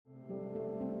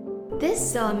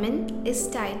This sermon is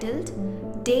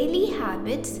titled Daily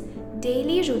Habits,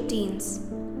 Daily Routines.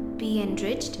 Be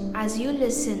enriched as you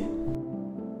listen.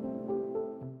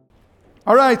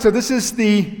 All right, so this is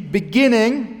the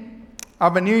beginning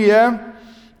of a new year.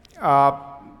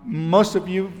 Most of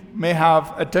you may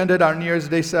have attended our New Year's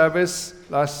Day service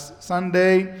last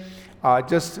Sunday.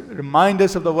 Just remind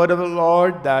us of the word of the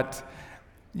Lord that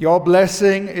your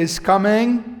blessing is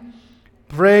coming.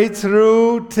 Pray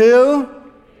through till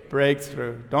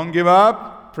breakthrough. Don't give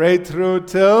up. Pray through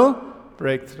till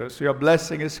breakthrough. So your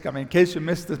blessing is coming. In case you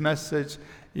missed this message,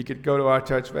 you could go to our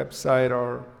church website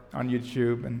or on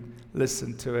YouTube and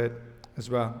listen to it as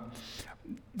well.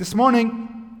 This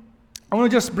morning, I want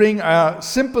to just bring a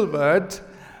simple word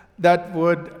that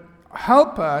would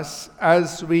help us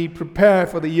as we prepare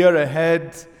for the year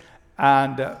ahead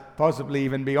and possibly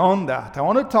even beyond that. I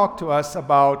want to talk to us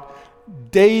about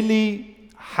daily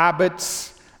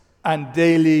habits and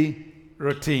daily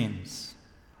routines.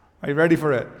 Are you ready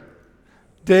for it?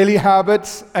 Daily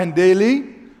habits and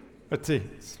daily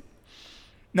routines.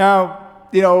 Now,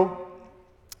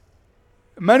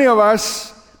 many of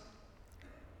us,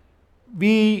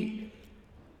 we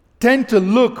tend to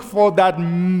look for that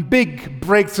big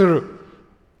breakthrough.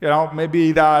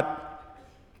 Maybe that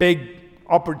big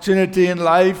opportunity in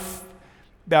life,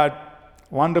 that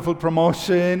wonderful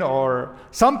promotion, or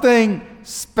something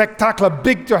spectacular,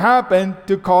 big to happen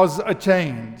to cause a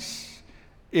change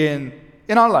in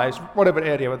our lives, whatever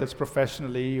area, whether it's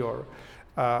professionally or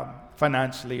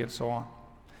financially and so on.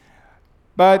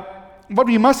 But what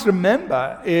we must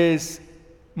remember is,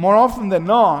 more often than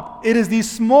not, it is these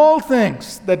small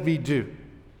things that we do.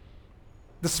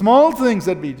 The small things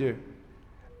that we do,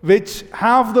 which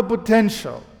have the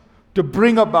potential to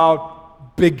bring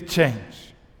about big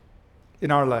change in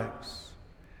our lives.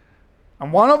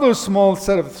 And one of those small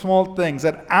things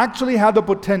that actually have the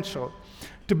potential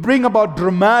to bring about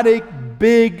dramatic,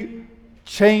 big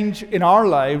change in our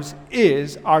lives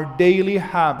is our daily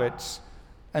habits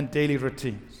and daily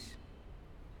routines.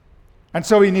 And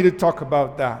so we need to talk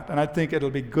about that, and I think it'll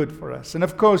be good for us. And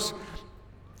of course,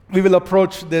 we will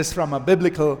approach this from a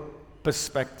biblical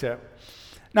perspective.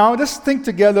 Now, let's think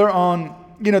together on,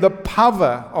 the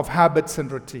power of habits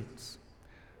and routines.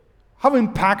 How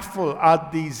impactful are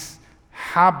these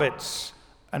habits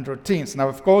and routines? Now,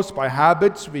 of course, by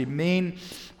habits, we mean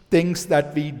things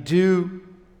that we do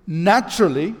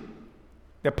naturally.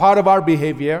 They're part of our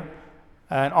behavior,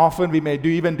 and often we may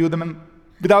even do them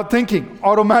without thinking,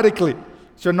 automatically.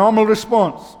 It's your normal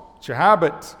response. It's your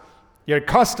habit. You're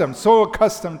so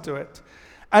accustomed to it.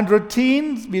 And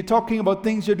routines, we're talking about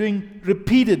things you're doing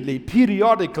repeatedly,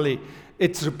 periodically.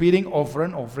 It's repeating over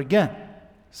and over again.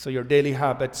 So your daily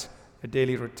habits, your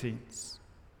daily routines.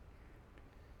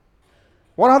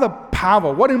 What are the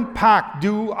power? What impact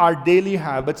do our daily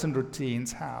habits and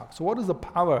routines have? So what is the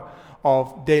power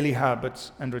of daily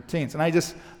habits and routines? And I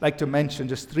just like to mention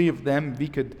just 3 of them. We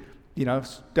could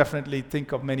definitely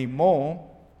think of many more.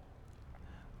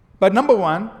 But number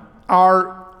 1,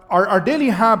 our daily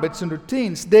habits and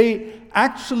routines, they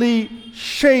actually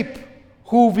shape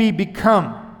who we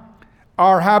become.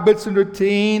 Our habits and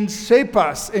routines shape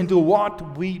us into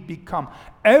what we become.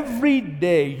 Every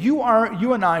day, you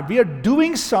and I, we are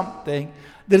doing something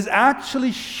that is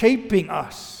actually shaping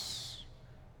us.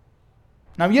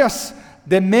 Now, yes,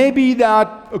 there may be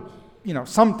that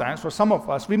sometimes for some of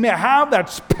us, we may have that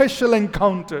special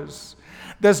encounters.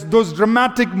 There's those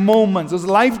dramatic moments, those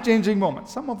life-changing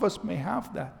moments. Some of us may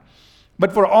have that.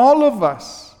 But for all of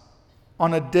us,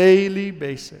 on a daily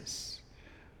basis,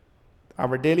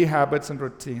 our daily habits and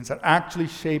routines are actually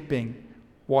shaping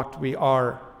what we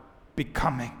are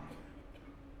becoming.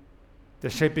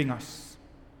 They're shaping us.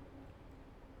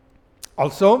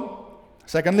 Also,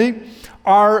 secondly,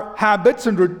 our habits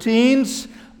and routines,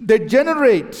 they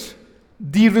generate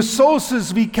the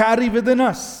resources we carry within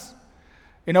us.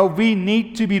 We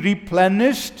need to be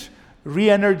replenished,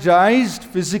 re-energized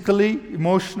physically,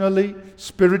 emotionally,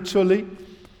 spiritually.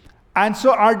 And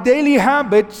so our daily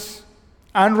habits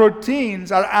and routines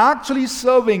are actually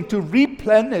serving to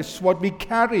replenish what we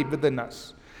carry within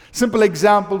us. Simple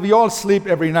example, we all sleep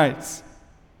every night.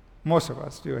 Most of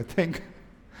us do, I think.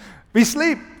 We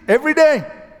sleep every day.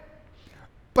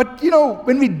 But,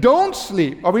 when we don't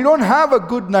sleep or we don't have a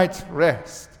good night's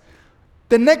rest,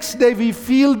 the next day we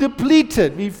feel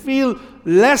depleted. We feel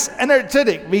less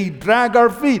energetic. We drag our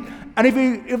feet. And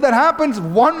if that happens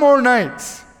one more night,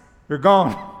 you're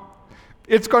gone.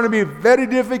 It's going to be very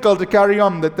difficult to carry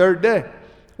on the 3rd day.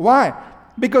 Why?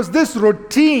 Because this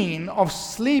routine of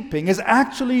sleeping is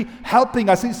actually helping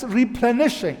us. It's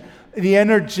replenishing the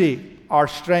energy, our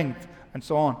strength and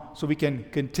so on, so we can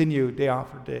continue day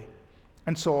after day.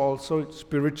 And so also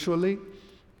spiritually,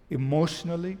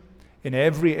 emotionally, in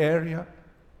every area,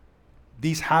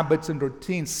 these habits and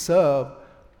routines serve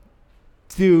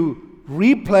to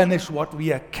replenish what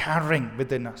we are carrying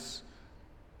within us.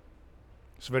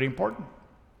 It's very important.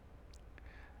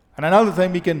 And another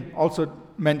thing we can also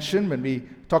mention when we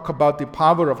talk about the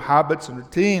power of habits and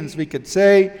routines, we could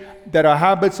say that our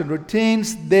habits and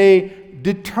routines, they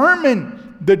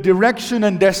determine the direction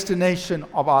and destination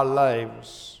of our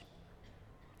lives.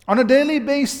 On a daily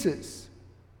basis,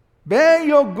 where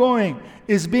you're going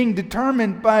is being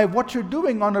determined by what you're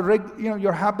doing on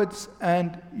your habits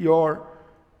and your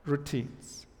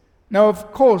routines. Now,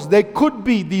 of course, there could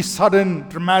be these sudden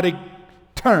dramatic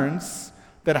turns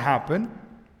that happen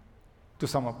to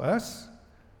some of us,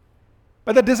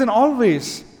 but that doesn't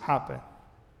always happen.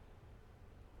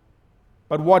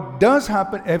 But what does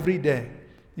happen every day,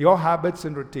 your habits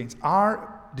and routines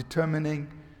are determining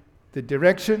the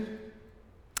direction,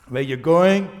 where you're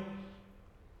going,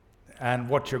 and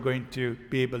what you're going to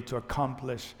be able to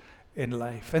accomplish in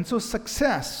life. And so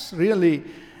success really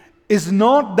is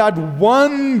not that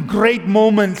one great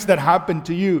moment that happened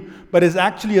to you, but is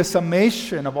actually a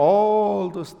summation of all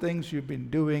those things you've been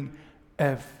doing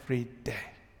every day.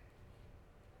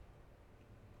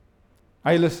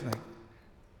 Are you listening?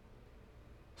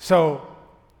 So,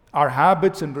 our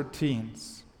habits and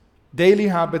routines, daily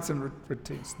habits and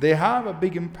routines, they have a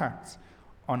big impact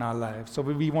on our lives. So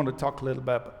we want to talk a little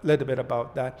bit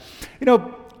about that. You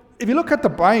know, if you look at the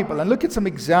Bible and look at some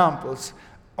examples,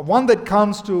 one that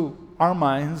comes to our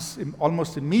minds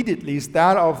almost immediately is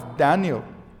that of Daniel.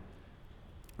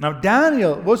 Now,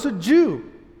 Daniel was a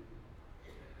Jew,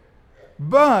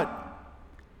 but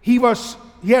he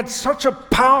had such a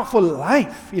powerful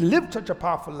life. He lived such a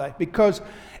powerful life because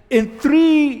in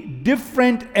 3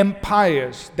 different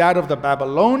empires, that of the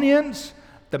Babylonians,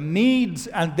 the Medes,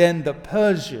 and then the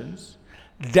Persians,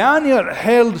 Daniel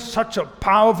held such a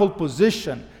powerful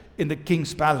position in the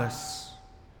king's palace.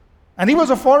 And he was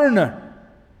a foreigner,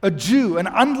 a Jew, an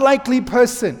unlikely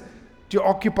person to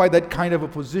occupy that kind of a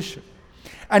position.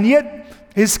 And yet,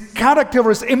 his character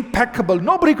was impeccable.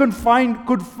 Nobody could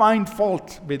find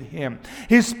fault with him.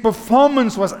 His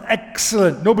performance was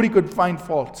excellent. Nobody could find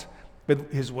fault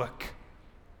with his work.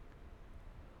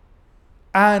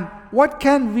 And what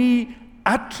can we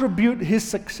attribute his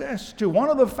success to? One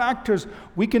of the factors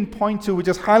we can point to, which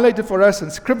is highlighted for us in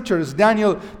Scripture, is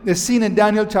seen in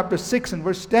Daniel chapter 6 and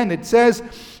verse 10. It says,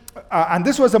 and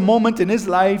this was a moment in his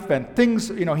life and things,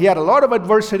 he had a lot of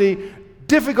adversity,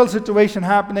 difficult situation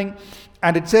happening.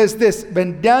 And it says this: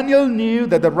 when Daniel knew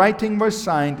that the writing was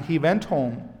signed, he went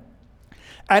home.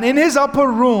 And in his upper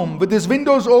room, with his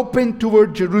windows open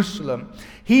toward Jerusalem,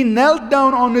 he knelt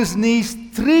down on his knees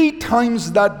 3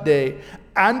 times that day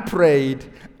and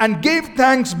prayed and gave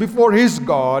thanks before his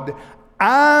God,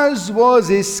 as was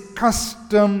his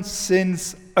custom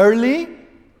since early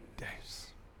days.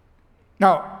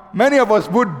 Now, many of us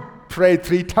would pray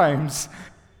 3 times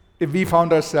if we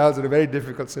found ourselves in a very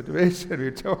difficult situation.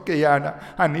 We'd say, okay,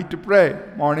 I need to pray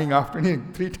morning,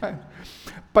 afternoon, 3 times.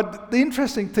 But the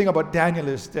interesting thing about Daniel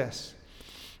is this.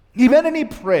 He went and he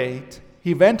prayed.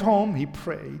 He went home, he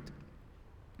prayed.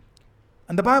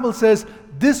 And the Bible says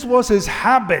this was his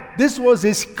habit, this was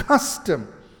his custom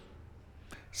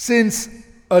since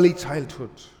early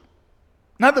childhood.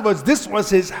 In other words, this was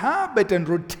his habit and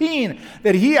routine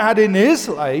that he had in his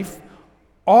life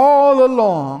all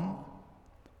along,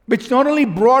 which not only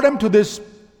brought him to this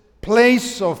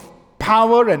place of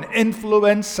power and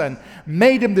influence and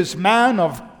made him this man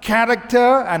of character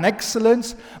and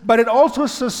excellence, but it also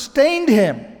sustained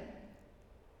him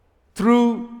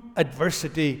through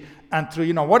adversity and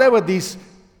through, whatever these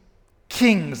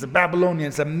kings, the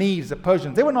Babylonians, the Medes, the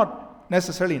Persians, they were not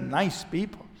necessarily nice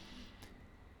people,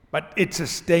 but it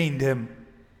sustained him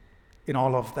in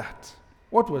all of that.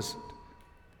 What was it?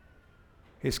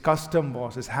 His custom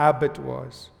was, his habit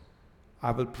was,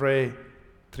 I will pray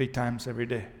 3 times every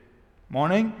day.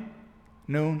 Morning,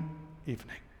 noon,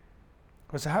 evening.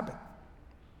 It was a habit.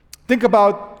 Think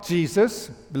about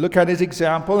Jesus. Look at his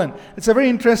example. And it's a very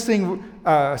interesting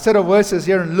set of verses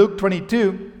here in Luke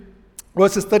 22,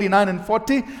 verses 39 and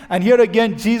 40. And here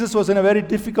again, Jesus was in a very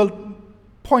difficult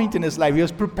point in his life. He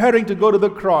was preparing to go to the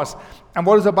cross. And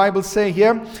what does the Bible say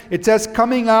here? It says,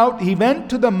 coming out, he went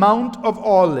to the Mount of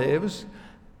Olives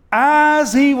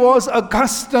as he was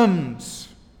accustomed.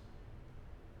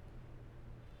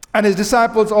 And his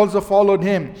disciples also followed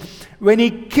him. When he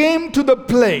came to the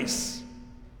place,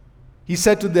 he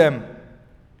said to them,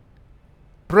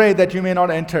 pray that you may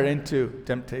not enter into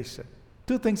temptation.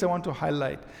 Two things I want to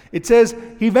highlight. It says,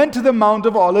 he went to the Mount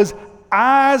of Olives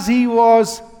as he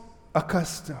was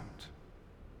accustomed.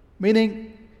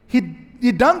 Meaning,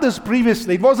 he'd done this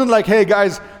previously. It wasn't like, hey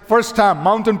guys, first time,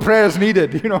 mountain prayers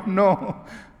needed. No.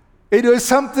 It was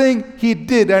something he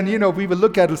did. And, we will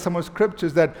look at some of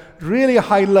scriptures that really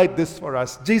highlight this for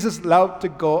us. Jesus loved to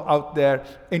go out there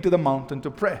into the mountain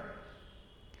to pray.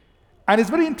 And it's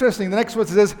very interesting. The next verse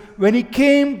says, when he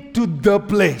came to the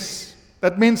place.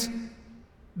 That means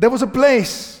there was a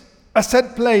place, a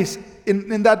set place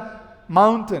in that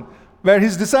mountain where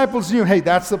his disciples knew, hey,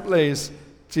 that's the place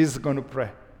Jesus is going to pray.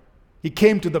 He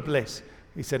came to the place.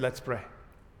 He said, let's pray.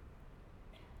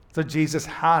 So Jesus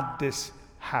had this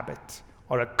habit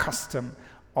or a custom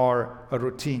or a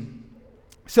routine.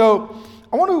 So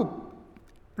I want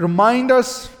to remind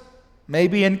us,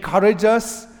 maybe encourage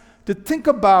us to think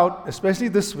about, especially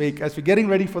this week as we're getting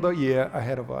ready for the year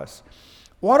ahead of us,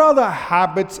 what are the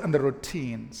habits and the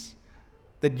routines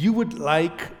that you would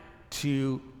like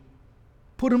to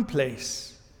put in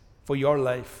place for your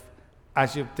life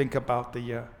as you think about the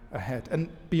year ahead and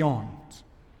beyond?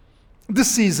 This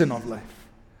season of life.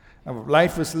 Now,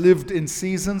 life is lived in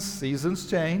seasons. Seasons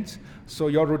change, so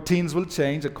your routines will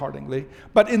change accordingly.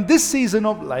 But in this season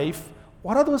of life,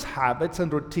 what are those habits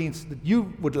and routines that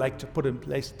you would like to put in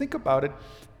place? Think about it.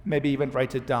 Maybe even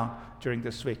write it down during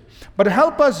this week. But to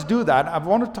help us do that, I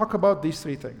want to talk about these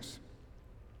three things.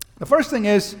 The first thing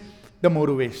is the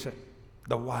motivation,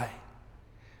 the why.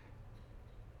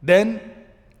 Then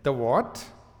the what,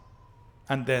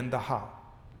 and then the how.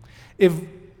 If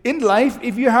in life,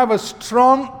 if you have a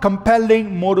strong,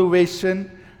 compelling motivation,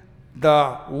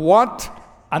 the what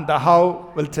and the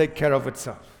how will take care of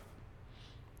itself.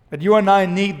 But you and I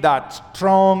need that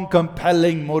strong,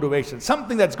 compelling motivation,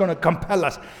 something that's going to compel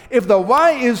us. If the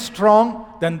why is strong,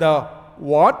 then the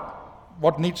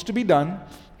what needs to be done,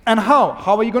 and how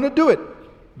are you going to do it,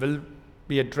 will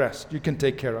be addressed. You can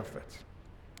take care of it.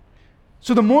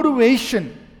 So the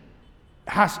motivation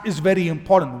is very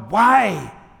important.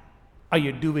 Why are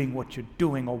you doing what you're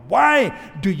doing? Or why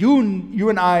do you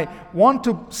and I want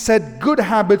to set good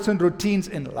habits and routines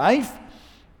in life?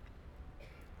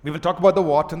 We will talk about the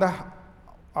what and the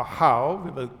how.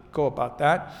 We will go about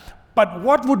that. But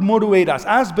what would motivate us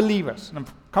as believers? And I'm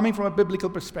coming from a biblical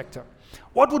perspective.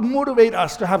 What would motivate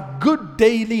us to have good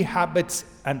daily habits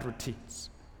and routines?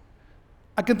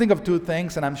 I can think of two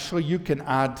things, and I'm sure you can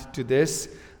add to this,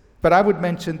 but I would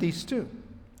mention these two.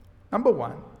 Number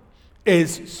one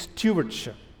is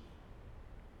stewardship.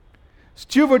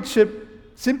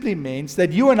 Stewardship simply means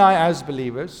that you and I as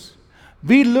believers,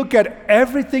 we look at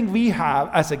everything we have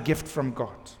as a gift from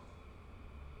God.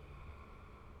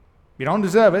 We don't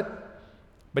deserve it,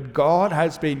 but God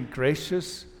has been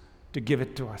gracious to give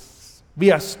it to us.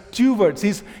 We are stewards.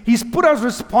 He's put us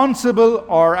responsible,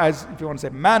 or as if you want to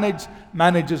say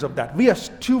managers of that. We are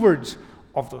stewards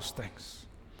of those things.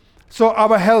 So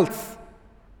our health,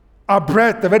 our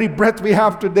breath, the very breath we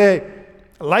have today,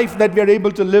 life that we are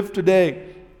able to live today,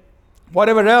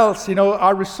 whatever else,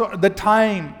 our the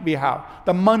time we have,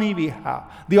 the money we have,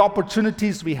 the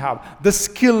opportunities we have, the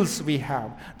skills we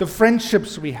have, the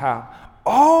friendships we have,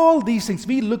 all these things,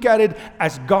 we look at it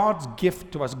as God's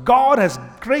gift to us. God has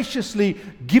graciously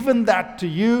given that to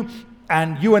you,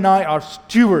 and you and I are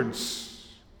stewards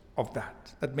of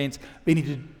that. That means we need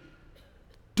to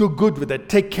do good with it,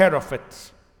 take care of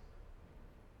it.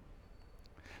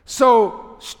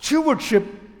 So, stewardship,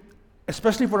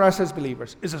 especially for us as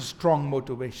believers, is a strong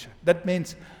motivation. That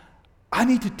means I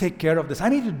need to take care of this. I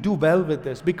need to do well with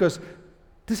this because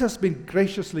this has been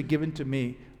graciously given to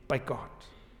me by God.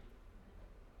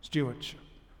 Stewardship.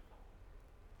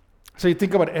 So you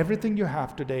think about everything you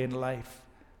have today in life,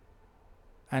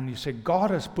 and you say,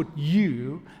 God has put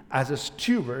you as a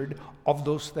steward of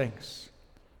those things.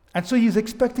 And so He's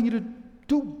expecting you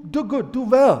to do good, do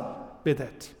well with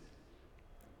it.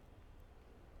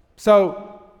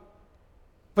 So,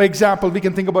 for example, we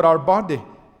can think about our body.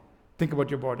 Think about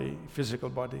your body, physical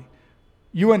body.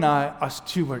 You and I are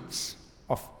stewards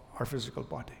of our physical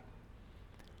body.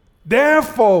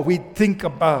 Therefore, we think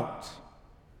about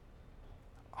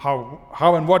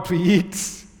how and what we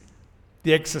eat,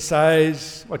 the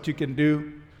exercise, what you can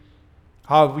do,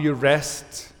 how you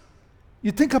rest.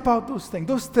 You think about those things.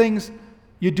 Those things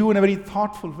you do in a very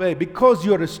thoughtful way because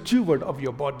you're a steward of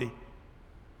your body.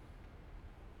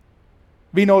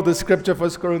 We know the scripture, 1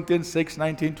 Corinthians 6,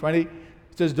 19, 20. It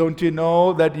says, don't you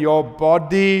know that your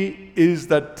body is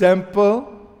the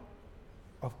temple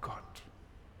of God?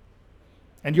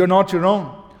 And you're not your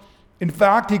own. In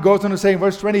fact, he goes on to say in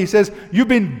verse 20, he says, you've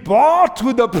been bought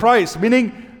with a price,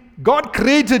 meaning God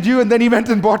created you and then He went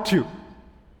and bought you.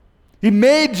 He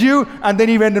made you and then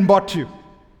he went and bought you.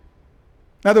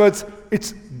 In other words,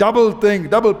 it's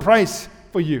double price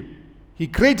for you. He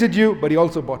created you, but he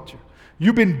also bought you.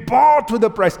 You've been bought with a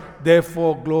price.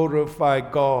 Therefore, glorify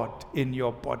God in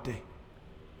your body.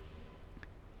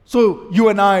 So you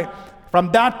and I,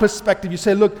 from that perspective, you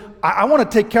say, look, I want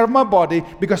to take care of my body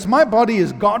because my body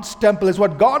is God's temple, is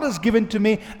what God has given to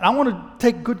me, and I want to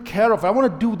take good care of it. I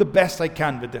want to do the best I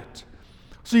can with it.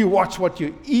 So you watch what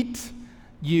you eat,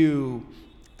 you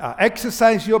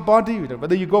exercise your body,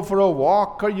 whether you go for a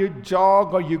walk or you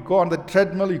jog or you go on the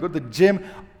treadmill, you go to the gym,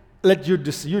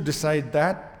 you decide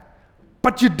that.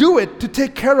 But you do it to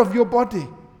take care of your body.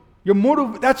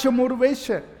 That's your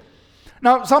motivation.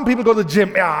 Now, some people go to the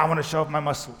gym, I want to show off my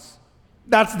muscles.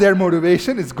 That's their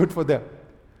motivation. It's good for them.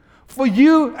 For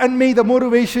you and me, the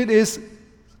motivation is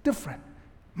different.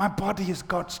 My body is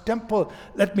God's temple.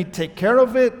 Let me take care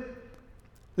of it.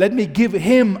 Let me give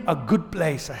Him a good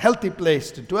place, a healthy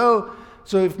place to dwell.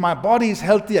 So if my body is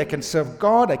healthy, I can serve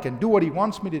God. I can do what He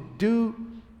wants me to do.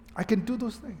 I can do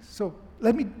those things. So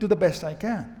let me do the best I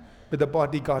can with the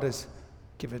body God has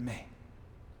given me.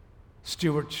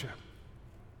 Stewardship.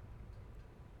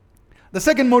 The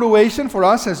second motivation for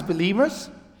us as believers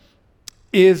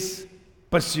is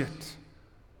pursuit.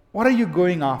 What are you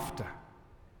going after?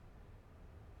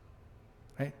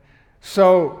 Right?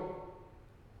 So,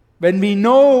 when we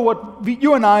know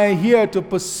you and I are here to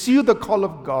pursue the call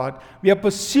of God, we are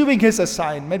pursuing His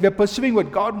assignment, we are pursuing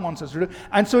what God wants us to do.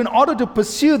 And so in order to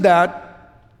pursue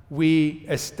that, we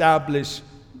establish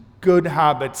good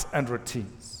habits and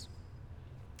routines.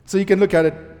 So you can look at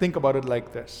it, think about it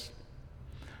like this.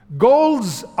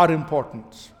 Goals are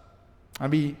important. And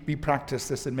we practice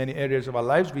this in many areas of our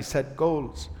lives. We set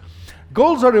goals.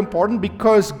 Goals are important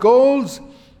because goals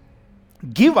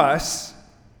give us,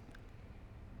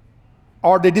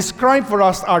 or they describe for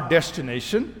us our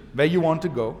destination, where you want to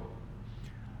go.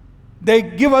 They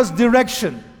give us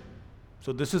direction.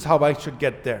 So this is how I should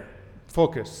get there.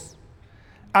 Focus.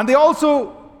 And they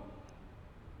also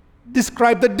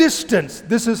describe the distance.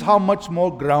 This is how much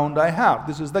more ground I have.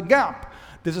 This is the gap.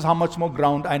 This is how much more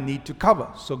ground I need to cover.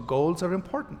 So goals are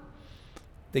important.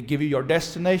 They give you your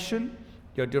destination,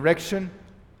 your direction,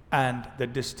 and the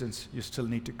distance you still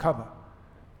need to cover.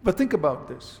 But think about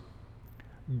this.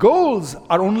 Goals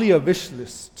are only a wish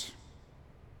list.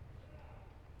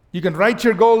 You can write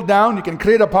your goal down, you can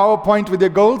create a PowerPoint with your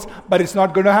goals, but it's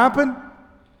not going to happen.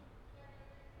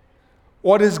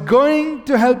 What is going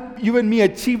to help you and me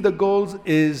achieve the goals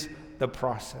is the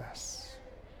process.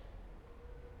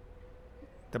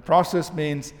 The process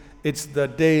means it's the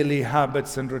daily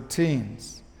habits and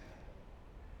routines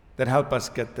that help us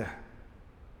get there.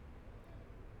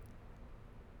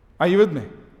 Are you with me?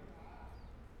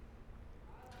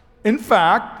 In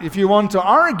fact, if you want to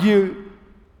argue,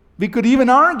 we could even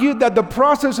argue that the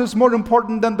process is more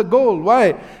important than the goal.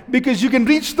 Why? Because you can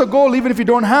reach the goal even if you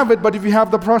don't have it, but if you have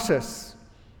the process.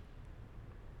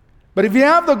 But if you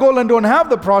have the goal and don't have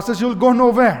the process, you'll go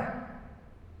nowhere.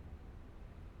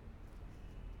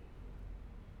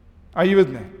 Are you with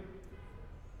me?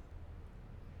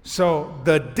 So,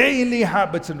 the daily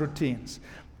habits and routines,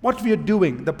 what we are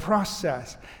doing, the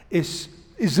process, is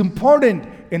important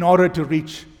in order to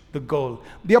reach the goal.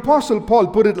 The Apostle Paul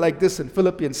put it like this in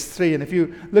Philippians 3, and if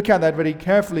you look at that very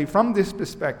carefully from this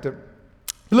perspective,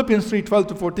 Philippians 3, 12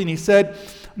 to 14, he said,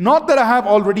 "Not that I have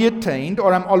already attained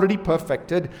or am already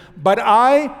perfected, but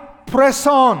I press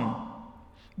on,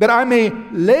 that I may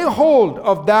lay hold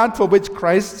of that for which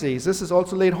Christ Jesus has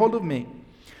also laid hold of me.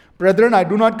 Brethren, I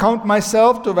do not count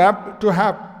myself to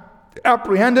have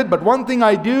apprehended, but one thing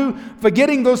I do,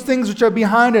 forgetting those things which are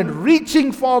behind and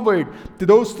reaching forward to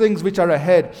those things which are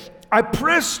ahead. I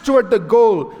press toward the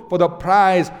goal for the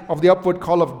prize of the upward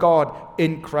call of God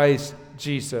in Christ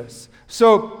Jesus."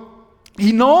 So,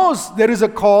 he knows there is a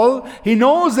call. He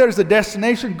knows there is a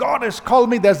destination. God has called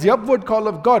me. There's the upward call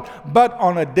of God. But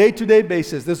on a day-to-day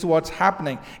basis, this is what's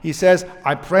happening. He says,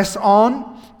 I press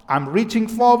on. I'm reaching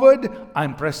forward.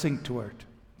 I'm pressing toward.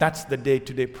 That's the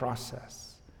day-to-day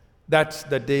process. That's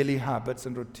the daily habits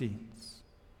and routines.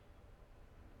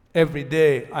 Every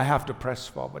day, I have to press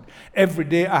forward. Every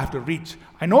day, I have to reach.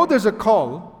 I know there's a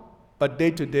call, but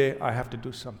day to day, I have to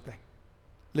do something.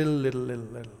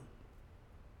 Little.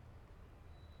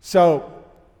 So,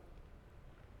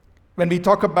 when we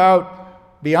talk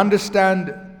about, we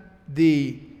understand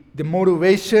the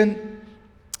motivation,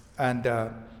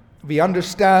 and we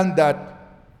understand that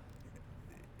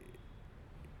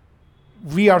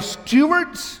we are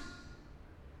stewards,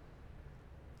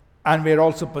 and we're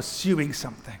also pursuing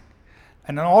something.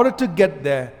 And in order to get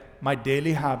there, my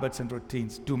daily habits and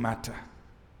routines do matter.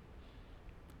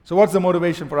 So what's the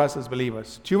motivation for us as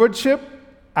believers? Stewardship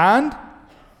and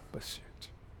pursuit.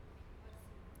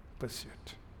 Pursuit.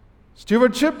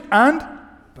 Stewardship and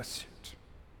pursuit.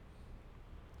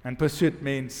 And pursuit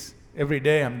means every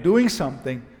day I'm doing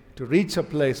something to reach a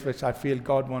place which I feel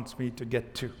God wants me to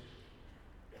get to.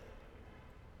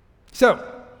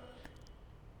 So,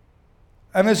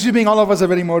 I'm assuming all of us are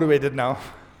very motivated now.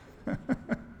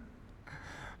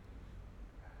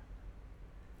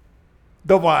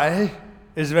 The why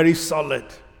is very solid.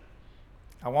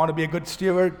 I want to be a good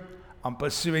steward. I'm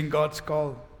pursuing God's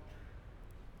call.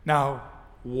 Now,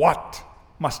 what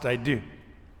must I do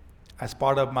as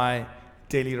part of my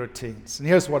daily routines? And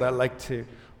here's what I'd like to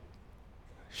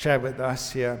share with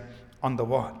us here on the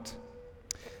what.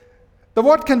 The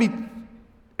what can be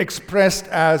expressed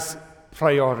as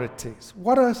priorities.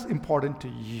 What is important to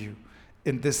you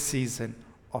in this season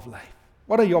of life?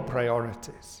 What are your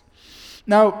priorities?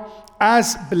 Now,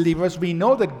 as believers, we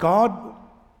know that God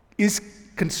is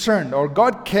concerned, or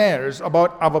God cares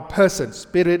about our person,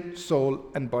 spirit, soul,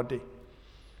 and body.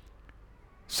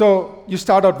 So you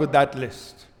start out with that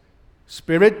list.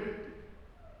 Spirit,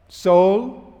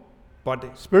 soul, body.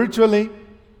 Spiritually,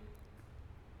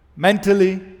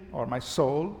 mentally, or my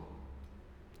soul,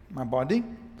 my body.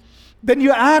 Then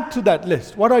you add to that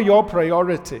list, what are your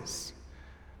priorities?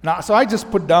 Now, so I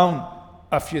just put down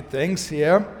a few things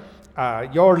here.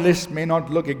 Your list may not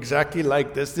look exactly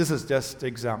like this. This is just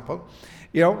example.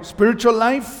 Spiritual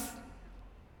life,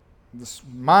 the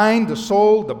mind, the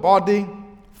soul, the body,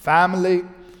 family,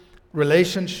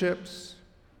 relationships.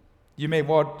 You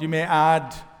may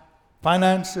add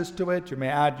finances to it. You may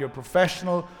add your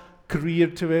professional career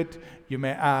to it. You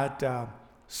may add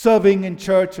serving in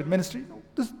church and ministry.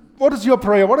 What is your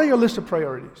prayer? What are your list of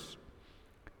priorities?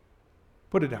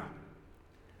 Put it down.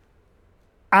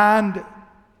 And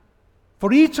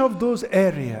for each of those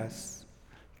areas,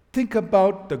 think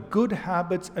about the good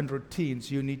habits and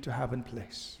routines you need to have in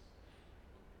place.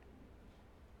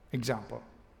 Example,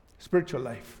 spiritual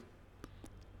life.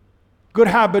 Good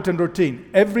habit and routine.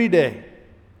 Every day,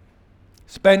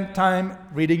 spend time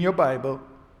reading your Bible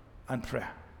and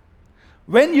prayer.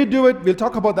 When you do it, we'll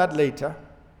talk about that later,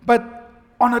 but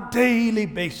on a daily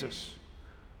basis.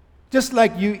 Just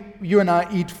like you and I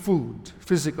eat food,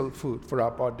 physical food for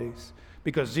our bodies.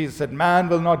 Because Jesus said, man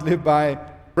will not live by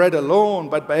bread alone,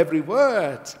 but by every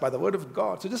word, by the word of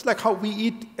God. So just like how we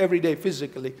eat every day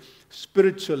physically,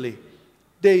 spiritually,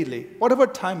 daily, whatever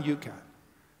time you can.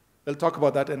 We'll talk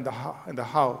about that in the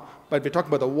how, but we're talking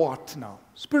about the what now.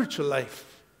 Spiritual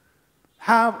life.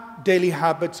 Have daily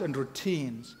habits and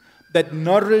routines that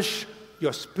nourish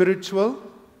your spiritual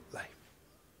life.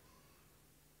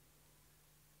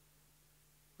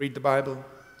 Read the Bible,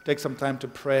 take some time to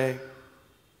pray,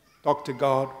 talk to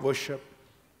God, worship.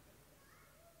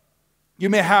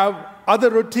 You may have other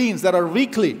routines that are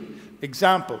weekly.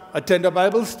 Example, attend a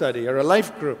Bible study or a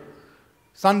life group.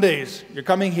 Sundays, you're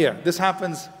coming here. This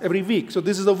happens every week. So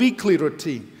this is a weekly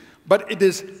routine. But it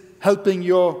is helping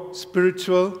your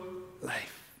spiritual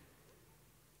life.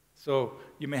 So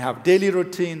you may have daily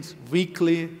routines,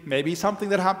 weekly, maybe something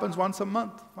that happens once a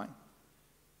month. Fine.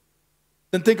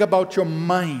 Then think about your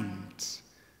mind.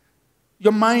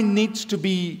 Your mind needs to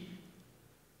be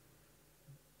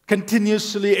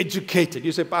continuously educated.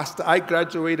 You say, Pastor, I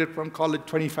graduated from college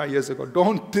 25 years ago.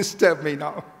 Don't disturb me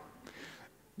now.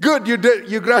 Good, you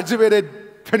did. You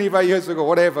graduated 25 years ago,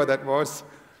 whatever that was.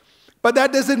 But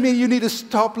that doesn't mean you need to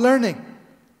stop learning.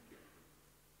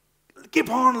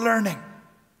 Keep on learning.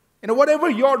 Whatever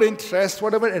your interest,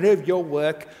 whatever area of your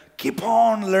work, keep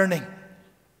on learning.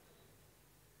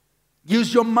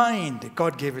 Use your mind.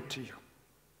 God gave it to you.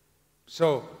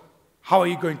 So, how are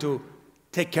you going to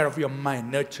take care of your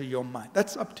mind, nurture your mind?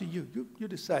 That's up to you. You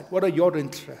decide. What are your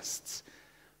interests?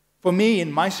 For me,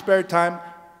 in my spare time,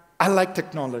 I like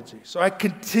technology. So I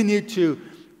continue to,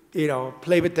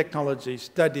 play with technology,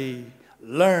 study,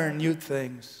 learn new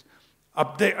things,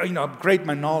 upgrade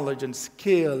my knowledge and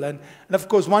skill. And of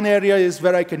course, one area is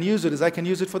where I can use it is I can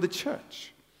use it for the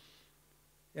church.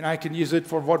 And I can use it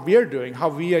for what we are doing, how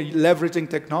we are leveraging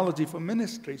technology for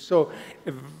ministry. So,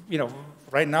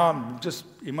 right now I'm just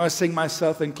immersing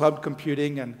myself in cloud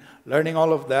computing and learning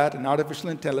all of that and artificial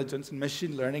intelligence and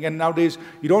machine learning. And nowadays,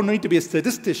 you don't need to be a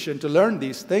statistician to learn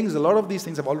these things. A lot of these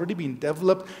things have already been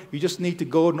developed. You just need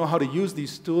to know how to use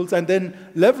these tools and then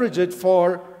leverage it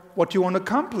for what you want to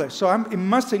accomplish. So I'm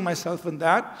immersing myself in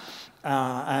that.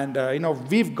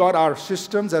 We've got our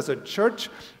systems as a church.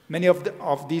 Many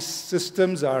of these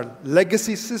systems are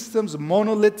legacy systems,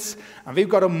 monoliths, and we've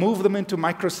got to move them into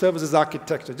microservices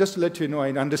architecture. Just to let you know,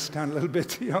 I understand a little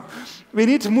bit. We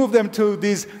need to move them to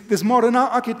this modern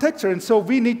architecture, and so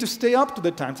we need to stay up to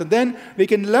the times. And then we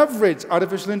can leverage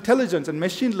artificial intelligence and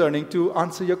machine learning to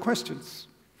answer your questions,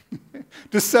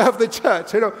 to serve the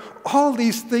church. All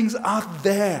these things are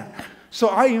there. So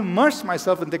I immerse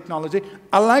myself in technology.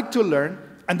 I like to learn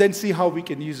and then see how we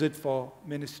can use it for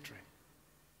ministry.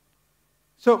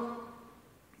 So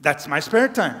that's my spare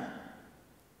time.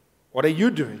 What are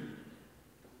you doing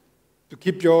to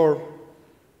keep your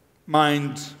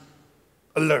mind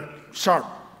alert, sharp?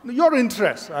 Your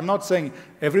interest. I'm not saying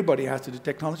everybody has to do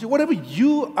technology. Whatever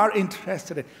you are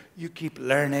interested in, you keep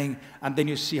learning, and then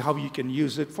you see how you can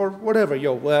use it for whatever,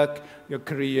 your work, your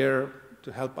career,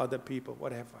 to help other people,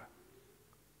 whatever.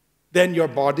 Then your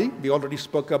body, we already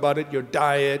spoke about it, your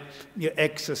diet, your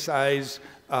exercise,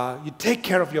 you take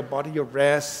care of your body, your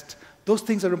rest. Those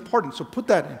things are important, so put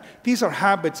that in. These are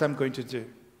habits I'm going to do.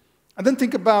 And then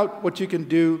think about what you can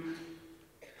do.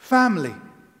 Family.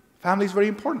 Family is very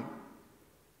important.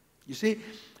 You see,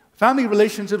 family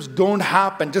relationships don't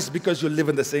happen just because you live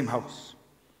in the same house.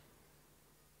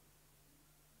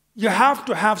 You have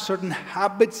to have certain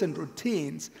habits and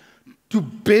routines to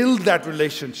build that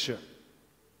relationship.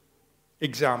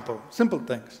 Example, simple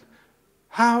things.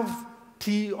 Have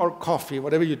tea or coffee,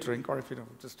 whatever you drink, or if you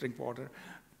don't, just drink water.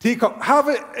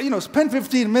 Spend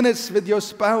 15 minutes with your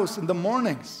spouse in the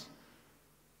mornings.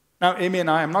 Now, Amy and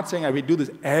I, I'm not saying we do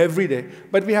this every day,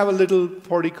 but we have a little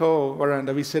portico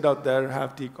veranda. We sit out there,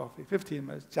 have tea, coffee, 15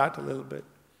 minutes, chat a little bit.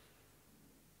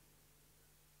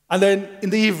 And then in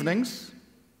the evenings,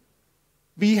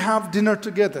 we have dinner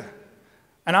together.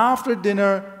 And after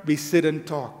dinner, we sit and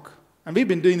talk. And we've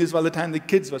been doing this all the time the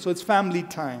kids were, so it's family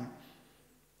time.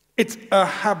 It's a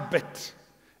habit.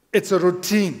 It's a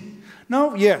routine.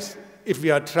 Now, yes, if we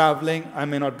are traveling, I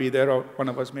may not be there, or one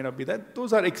of us may not be there.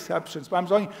 Those are exceptions. But I'm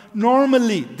saying,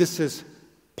 normally, this is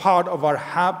part of our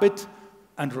habit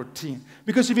and routine.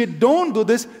 Because if you don't do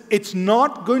this, it's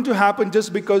not going to happen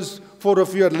just because 4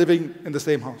 of you are living in the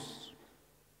same house.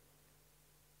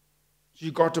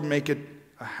 You got to make it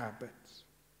a habit.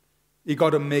 You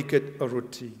got to make it a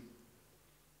routine.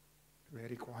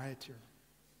 Very quiet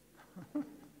here.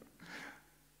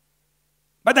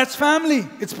 But that's family.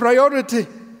 It's priority.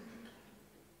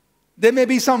 There may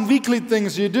be some weekly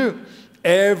things you do.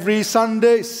 Every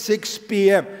Sunday, 6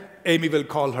 p.m., Amy will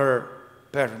call her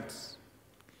parents.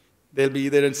 They'll be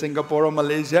either in Singapore or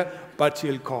Malaysia, but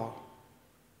she'll call.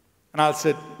 And I'll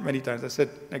sit many times. I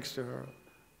sit next to her.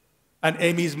 And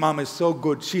Amy's mom is so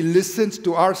good. She listens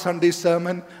to our Sunday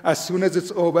sermon as soon as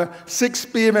it's over. 6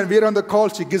 p.m. and we're on the call,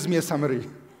 she gives me a summary.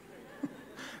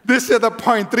 This is the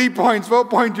point, 3 points, 4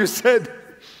 points you said.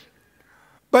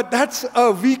 But that's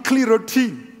a weekly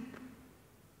routine.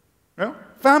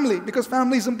 Family, because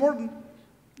family is important.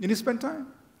 You need to spend time.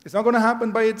 It's not going to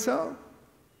happen by itself.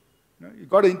 You've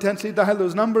got to intensely dial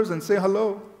those numbers and say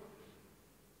hello.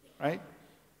 Right?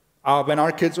 When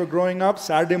our kids were growing up,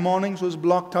 Saturday mornings was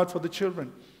blocked out for the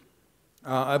children.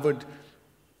 I would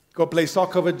go play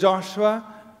soccer with Joshua.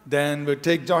 Then we'd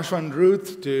take Joshua and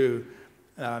Ruth to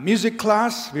music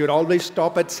class. We would always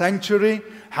stop at Sanctuary,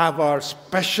 have our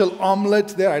special omelette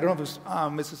there. I don't know if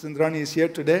Mrs. Indrani is here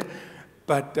today.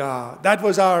 But that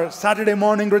was our Saturday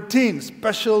morning routine,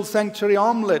 special Sanctuary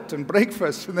omelette and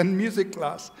breakfast, and then music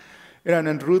class.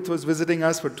 And Ruth was visiting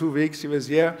us for 2 weeks. She was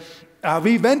here.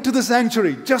 We went to the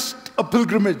Sanctuary, just a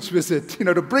pilgrimage visit,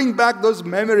 to bring back those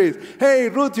memories. Hey,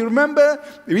 Ruth, you remember?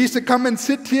 We used to come and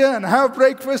sit here and have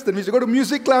breakfast, and we used to go to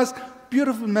music class.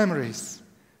 Beautiful memories.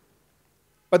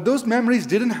 But those memories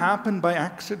didn't happen by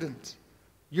accident.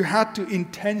 You had to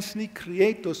intentionally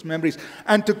create those memories.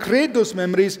 And to create those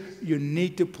memories, you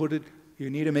need to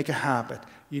make a habit.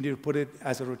 You need to put it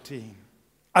as a routine.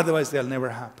 Otherwise, they'll never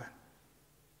happen.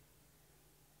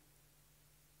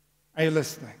 Are you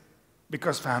listening?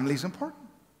 Because family is important.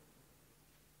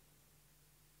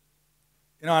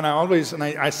 And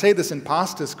I say this in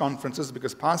pastors' conferences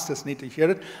because pastors need to hear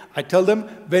it. I tell them,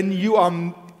 when you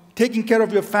are taking care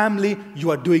of your family,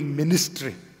 you are doing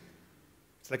ministry.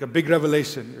 Like a big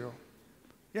revelation,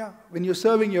 Yeah, when you're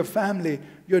serving your family,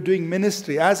 you're doing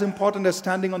ministry, as important as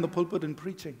standing on the pulpit and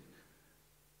preaching.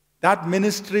 That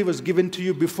ministry was given to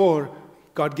you before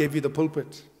God gave you the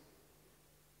pulpit.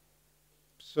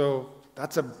 So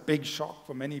that's a big shock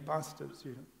for many pastors,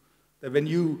 that when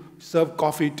you serve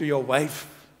coffee to your wife,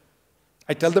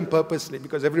 I tell them purposely,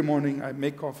 because every morning I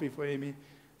make coffee for Amy,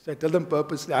 so I tell them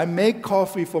purposely, I make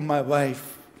coffee for my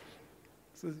wife.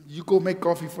 So you go make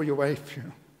coffee for your wife,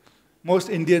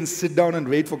 Most Indians sit down and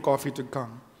wait for coffee to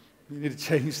come. You need to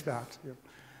change that.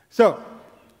 So,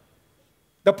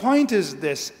 the point is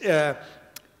this.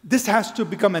 This has to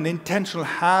become an intentional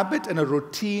habit and a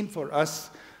routine for us,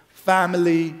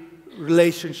 family,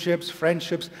 relationships,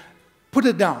 friendships. Put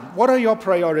it down. What are your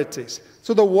priorities?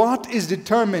 So the what is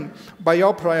determined by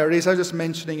your priorities. I'm just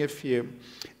mentioning a few.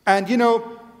 And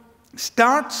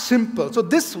start simple. So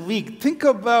this week, think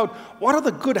about what are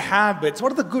the good habits,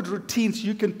 what are the good routines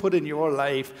you can put in your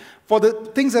life for the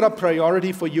things that are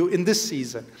priority for you in this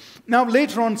season. Now,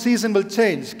 later on, season will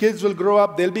change. Kids will grow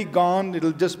up, they'll be gone.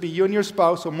 It'll just be you and your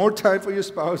spouse, or more time for your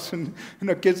spouse, and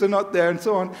kids are not there, and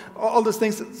so on. All those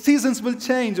things. Seasons will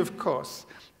change, of course.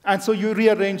 And so you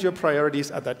rearrange your priorities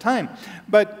at that time.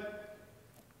 But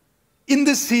in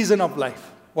this season of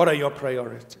life, what are your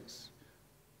priorities?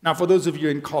 Now, for those of you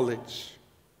in college,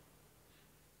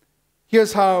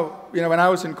 here's how, when I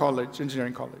was in college,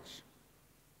 engineering college,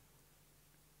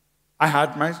 I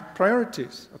had my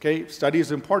priorities, okay? Study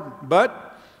is important.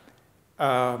 But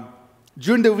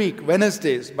during the week,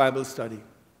 Wednesdays, Bible study.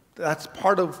 That's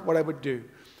part of what I would do.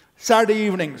 Saturday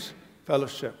evenings,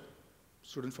 fellowship,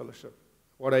 student fellowship.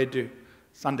 What I do,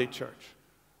 Sunday church.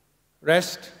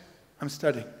 Rest, I'm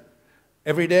studying.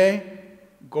 Every day,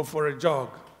 go for a jog.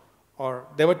 Or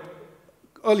they were,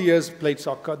 early years, played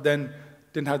soccer, then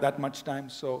didn't have that much time,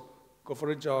 so go for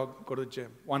a jog, go to the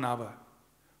gym, 1 hour.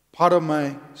 Part of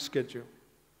my schedule.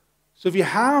 So if you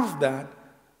have that,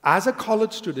 as a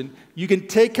college student, you can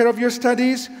take care of your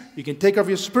studies, you can take care of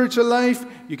your spiritual life,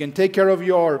 you can take care of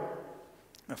your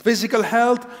physical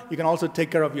health, you can also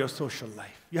take care of your social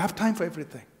life. You have time for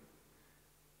everything.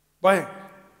 Why?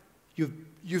 You've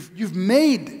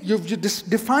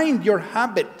defined your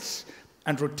habits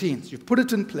and routines. You've put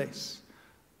it in place.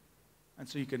 And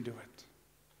so you can do it.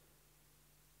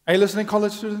 Are you listening,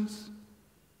 college students?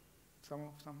 Some.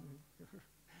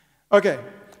 Okay.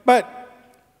 But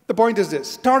the point is this.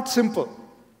 Start simple.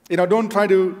 Don't try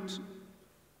to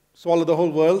swallow the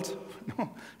whole world.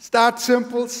 No. Start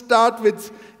simple. Start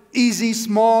with easy,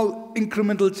 small,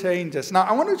 incremental changes. Now,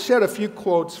 I want to share a few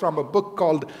quotes from a book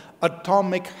called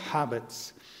Atomic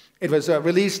Habits. It was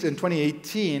released in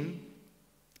 2018.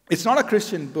 It's not a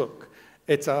Christian book.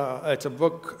 It's a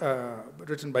book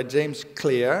written by James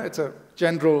Clear. It's a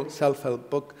general self-help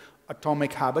book,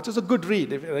 Atomic Habits. It's a good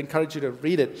read. I encourage you to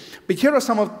read it. But here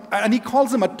are and he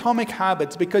calls them atomic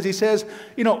habits because he says,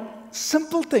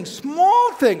 simple things,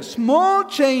 small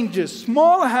changes,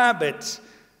 small habits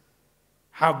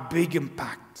have big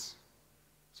impacts.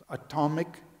 So, Atomic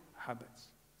Habits.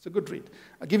 It's a good read.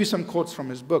 I'll give you some quotes from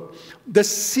his book. The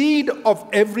seed of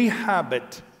every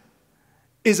habit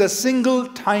is a single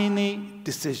tiny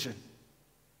decision.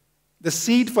 The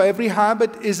seed for every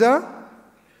habit is a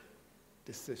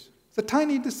decision. It's a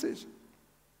tiny decision.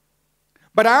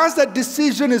 But as that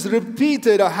decision is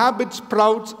repeated, a habit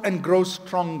sprouts and grows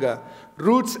stronger.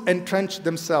 Roots entrench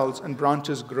themselves and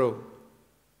branches grow.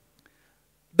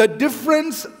 The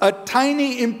difference a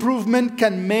tiny improvement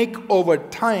can make over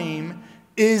time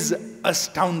is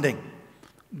astounding.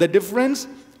 The difference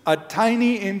a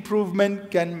tiny improvement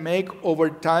can make over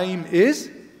time is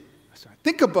astounding.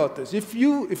 Think about this. If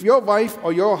your wife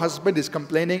or your husband is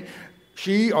complaining,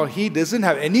 she or he doesn't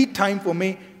have any time for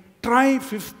me, try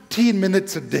 15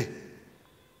 minutes a day.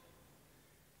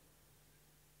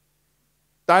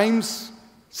 Times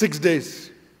 6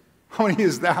 days. How many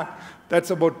is that?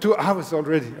 That's about 2 hours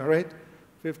already, all right?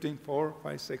 15, 4,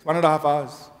 5, 6, 1.5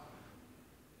 hours.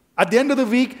 At the end of the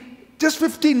week, just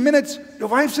 15 minutes, your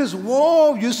wife says,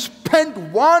 whoa, you spent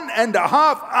 1.5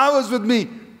 hours with me.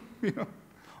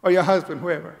 Or your husband,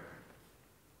 whoever.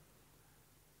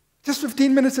 Just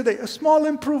 15 minutes a day, a small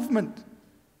improvement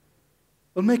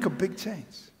will make a big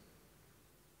change.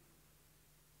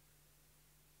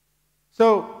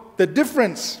 So the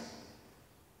difference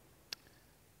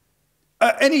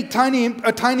a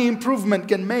tiny improvement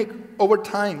can make over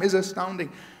time is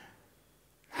astounding.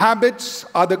 Habits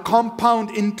are the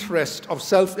compound interest of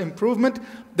self-improvement.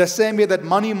 The same way that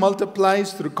money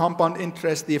multiplies through compound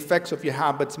interest, the effects of your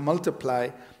habits multiply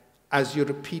as you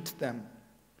repeat them.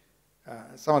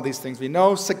 Some of these things we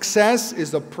know. Success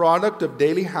is the product of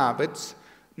daily habits,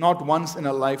 not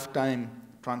once-in-a-lifetime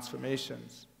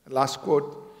transformations. Last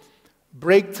quote.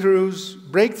 Breakthrough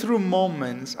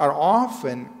moments are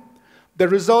often the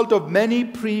result of many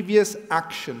previous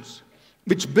actions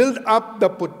which build up the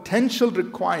potential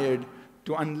required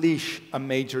to unleash a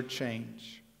major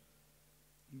change.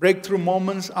 Breakthrough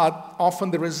moments are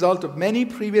often the result of many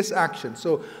previous actions.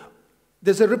 So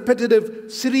there's a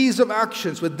repetitive series of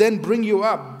actions which then bring you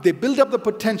up. They build up the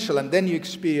potential and then you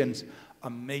experience a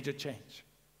major change.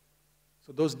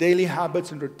 So those daily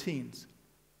habits and routines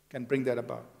can bring that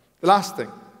about. The last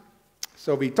thing.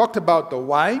 So we talked about the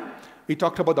why. We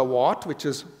talked about the what, which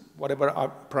is whatever our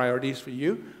priorities for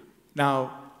you.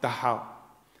 Now, the how.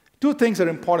 Two things are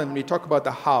important when we talk about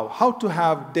the how. How to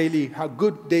have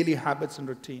good daily habits and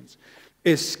routines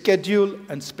is schedule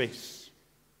and space.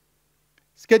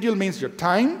 Schedule means your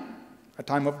time, a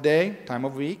time of day, time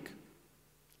of week.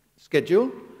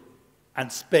 Schedule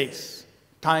and space,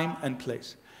 time and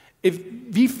place. If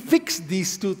we fix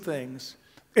these two things,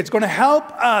 it's going to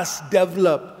help us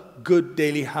develop good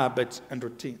daily habits and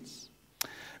routines.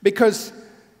 Because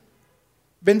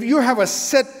when you have a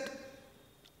set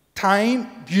time,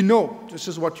 you know this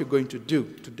is what you're going to do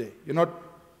today. You're not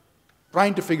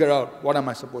trying to figure out what am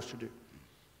I supposed to do.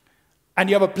 And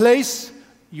you have a place,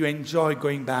 you enjoy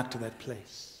going back to that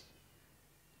place.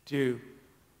 Do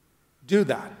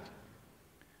that.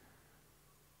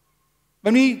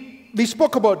 When we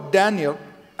spoke about Daniel,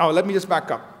 let me just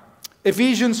back up.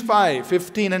 Ephesians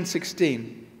 5:15 and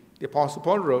 16, the Apostle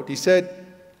Paul wrote, he said,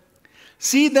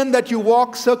 "See then that you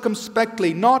walk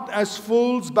circumspectly, not as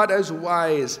fools, but as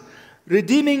wise,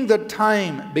 redeeming the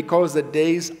time, because the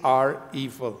days are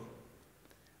evil."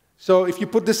 So if you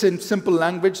put this in simple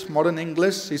language, modern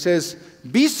English, he says,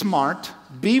 be smart,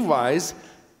 be wise,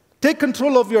 take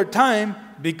control of your time,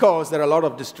 because there are a lot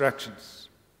of distractions.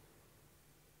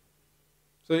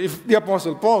 So if the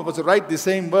Apostle Paul was to write the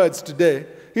same words today,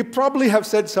 he probably have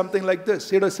said something like this.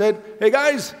 He would have said, hey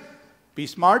guys, be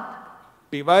smart,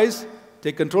 be wise,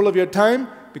 take control of your time,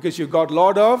 because you've got a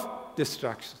lot of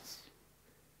distractions.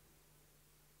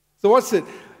 So what's it?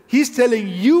 He's telling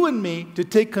you and me to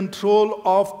take control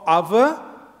of our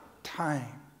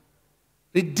time.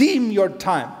 Redeem your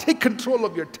time. Take control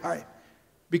of your time.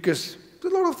 Because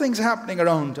there's a lot of things happening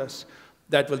around us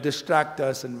that will distract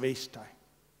us and waste time.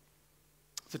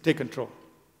 So take control.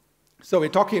 So we're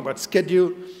talking about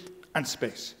schedule and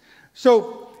space.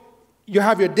 So you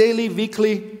have your daily,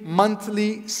 weekly,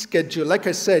 monthly schedule. Like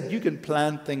I said, you can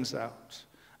plan things out.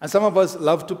 And some of us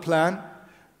love to plan.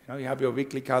 You have your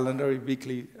weekly calendar,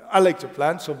 I like to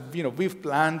plan. So, we've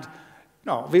planned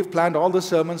all the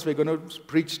sermons we're going to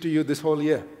preach to you this whole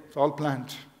year. It's all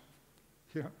planned.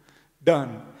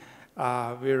 Done.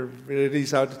 We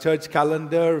release our church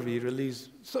calendar.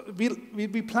 So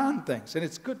we plan things, and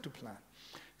it's good to plan.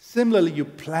 Similarly, you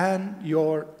plan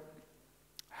your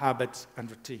habits and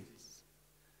routines.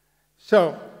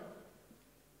 So,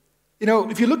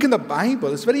 if you look in the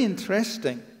Bible, it's very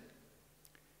interesting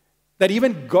that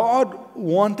even God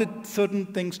wanted certain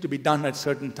things to be done at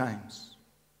certain times.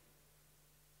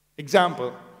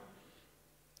 Example,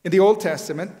 in the Old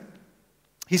Testament,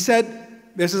 he said,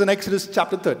 this is in Exodus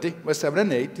chapter 30, verse 7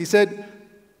 and 8, he said,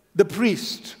 the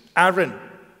priest, Aaron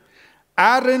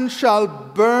shall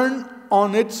burn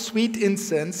on it sweet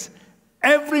incense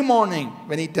every morning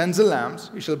when he tends the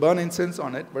lamps. He shall burn incense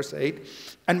on it, verse 8.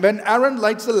 And when Aaron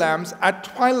lights the lamps at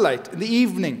twilight in the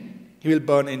evening, he will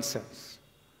burn incense.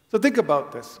 So think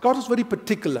about this. God was very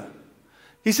particular.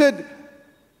 He said,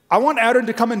 I want Aaron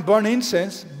to come and burn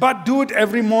incense, but do it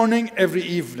every morning, every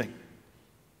evening.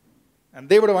 And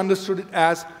they would have understood it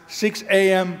as 6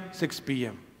 a.m., 6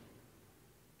 p.m.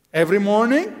 Every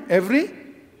morning, every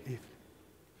evening.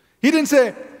 He didn't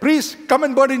say, priest, come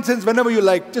and burn incense whenever you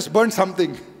like. Just burn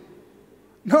something.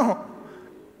 No.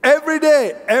 Every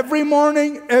day, every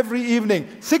morning, every evening.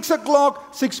 6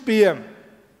 o'clock, 6 p.m.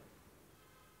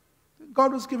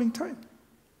 God was giving time.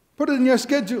 Put it in your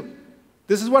schedule.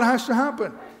 This is what has to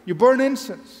happen. You burn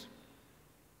incense.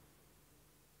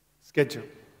 Schedule.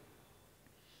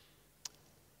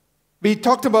 We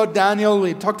talked about Daniel.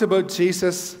 We talked about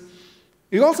Jesus.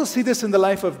 We also see this in the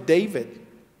life of David.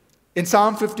 In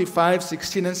Psalm 55,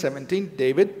 16 and 17,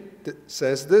 David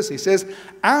says this. He says,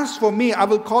 as for me, I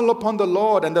will call upon the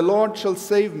Lord, and the Lord shall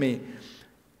save me.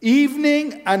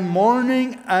 Evening and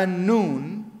morning and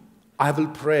noon, I will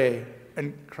pray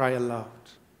and cry aloud.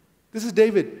 This is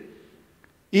David.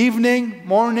 Evening,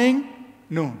 morning,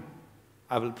 noon,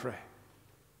 I will pray.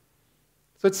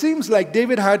 So it seems like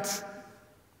David had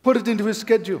put it into his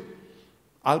schedule.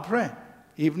 I'll pray.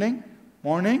 Evening,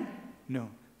 morning, noon.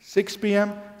 6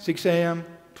 p.m., 6 a.m.,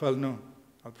 12 noon.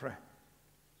 I'll pray.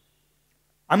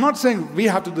 I'm not saying we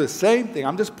have to do the same thing.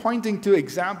 I'm just pointing to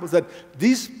examples that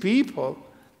these people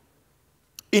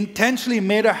intentionally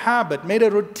made a habit, made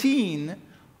a routine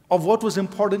of what was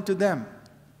important to them.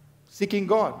 Seeking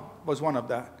God was one of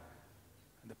that.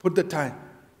 And they put the time.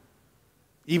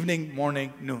 Evening,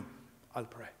 morning, noon. I'll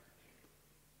pray.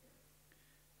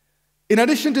 In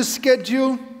addition to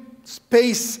schedule,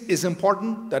 space is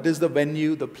important. That is the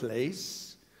venue, the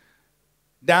place.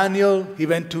 Daniel, he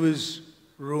went to his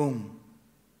room.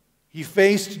 He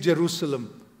faced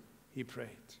Jerusalem. He prayed.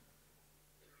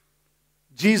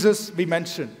 Jesus, we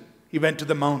mentioned, he went to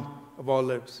the Mount of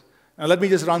Olives. Now let me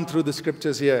just run through the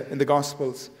scriptures here in the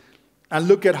Gospels and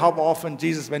look at how often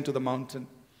Jesus went to the mountain.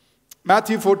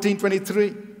 Matthew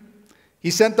 14:23. He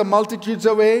sent the multitudes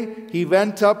away. He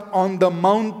went up on the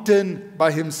mountain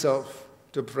by himself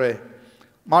to pray.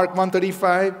 Mark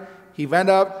 1:35. He went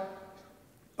up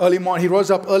early morning. He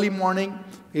rose up early morning.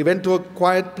 He went to a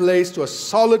quiet place, to a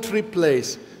solitary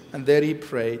place, and there he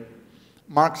prayed.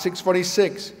 Mark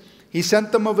 6:46. He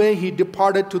sent them away. He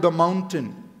departed to the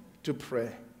mountain to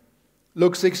pray.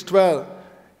 Luke 6:12.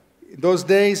 In those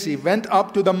days, he went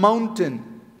up to the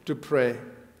mountain to pray,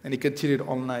 and he continued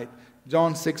all night.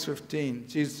 John 6:15.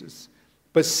 Jesus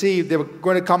perceived they were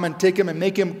going to come and take him and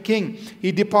make him king.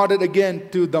 He departed again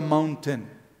to the mountain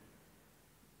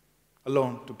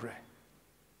alone to pray.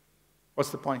 What's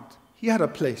the point? He had a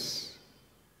place.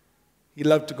 He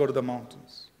loved to go to the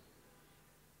mountains.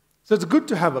 So it's good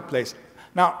to have a place.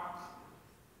 Now,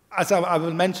 as I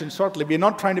will mention shortly, we're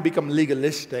not trying to become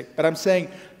legalistic, but I'm saying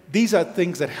these are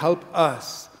things that help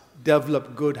us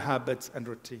develop good habits and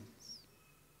routines.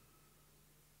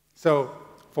 So,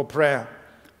 for prayer,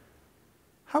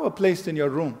 have a place in your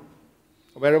room,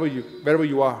 wherever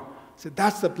you are. Say,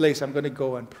 that's the place I'm going to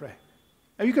go and pray.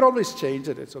 And you can always change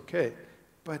it, it's okay.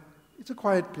 But it's a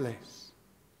quiet place.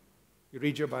 You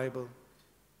read your Bible,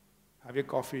 have your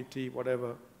coffee, tea,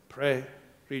 whatever, pray,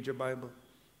 read your Bible.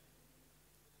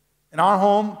 In our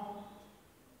home,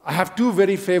 I have two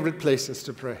very favorite places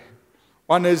to pray.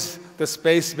 One is the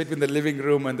space between the living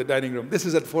room and the dining room. This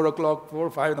is at 4 o'clock, 4 or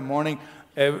 5 in the morning.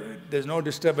 There's no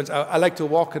disturbance. I like to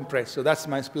walk and pray, so that's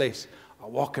my place. I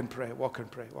walk and pray, walk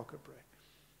and pray, walk and pray.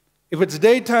 If it's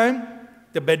daytime,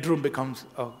 the bedroom becomes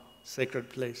a sacred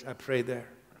place. I pray there.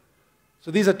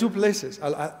 So these are two places.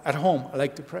 At home, I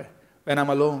like to pray. When I'm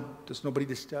alone, there's nobody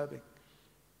disturbing.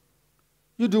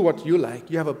 You do what you like.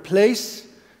 You have a place,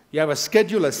 you have a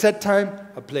schedule, a set time,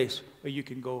 a place where you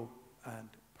can go and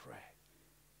pray.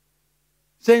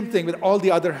 Same thing with all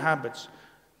the other habits.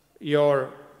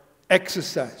 Your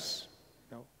exercise.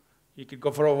 You could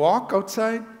go for a walk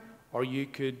outside, or you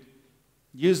could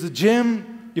use the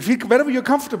gym. You feel wherever you're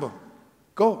comfortable.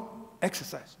 Go,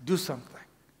 exercise, do something.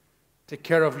 Take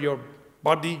care of your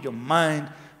body, your mind,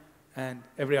 and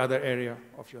every other area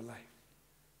of your life.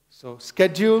 So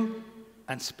schedule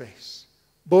and space.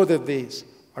 Both of these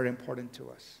are important to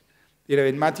us.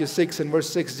 In Matthew 6 and verse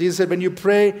 6, Jesus said, when you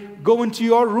pray, go into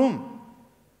your room.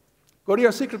 Go to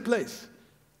your secret place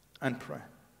and pray.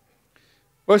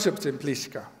 Worship team, please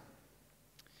come.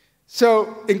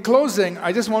 So, in closing,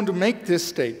 I just want to make this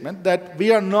statement that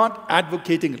we are not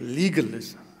advocating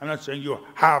legalism. I'm not saying you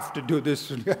have to do this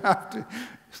and you have to.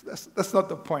 That's not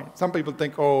the point. Some people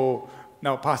think, oh,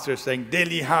 now pastor is saying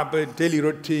daily habit, daily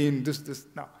routine, this.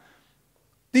 No.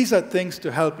 These are things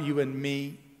to help you and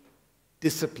me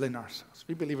discipline ourselves.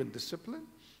 We believe in discipline.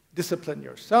 Discipline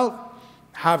yourself.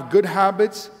 Have good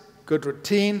habits, good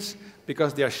routines,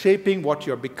 because they are shaping what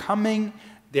you're becoming.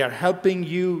 They are helping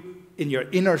you in your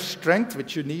inner strength,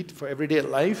 which you need for everyday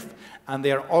life, and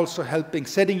they are also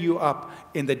setting you up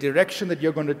in the direction that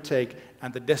you're going to take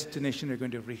and the destination you're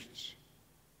going to reach.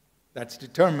 That's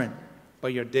determined by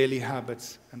your daily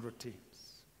habits and routines.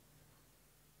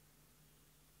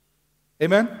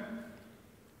 Amen?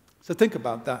 So think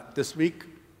about that this week.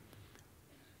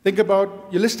 Think about,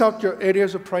 you list out your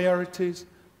areas of priorities.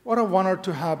 What are one or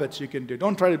two habits you can do?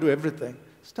 Don't try to do everything.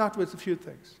 Start with a few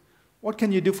things. What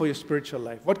can you do for your spiritual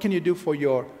life? What can you do for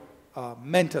your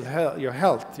mental health, your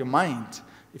health, your mind?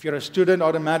 If you're a student,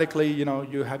 automatically,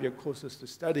 you have your courses to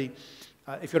study.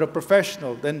 If you're a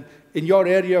professional, then in your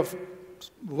area of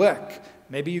work,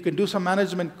 maybe you can do some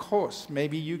management course.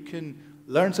 Maybe you can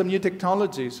learn some new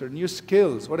technologies or new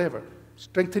skills, whatever.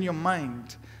 Strengthen your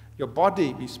mind, your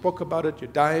body. We spoke about it,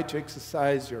 your diet, your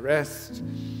exercise, your rest.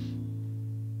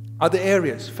 Other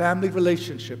areas, family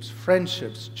relationships,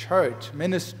 friendships, church,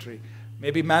 ministry,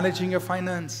 maybe managing your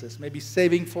finances, maybe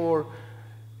saving for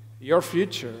your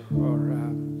future, or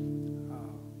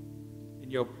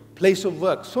in your place of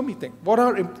work. So many things. What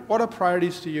are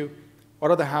priorities to you?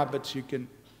 What are the habits you can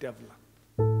develop?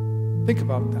 Think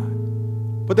about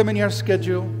that. Put them in your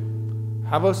schedule.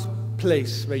 Have a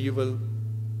place where you will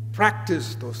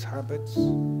practice those habits.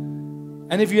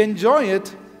 And if you enjoy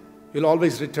it, you'll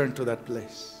always return to that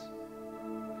place.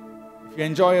 If you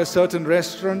enjoy a certain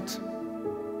restaurant,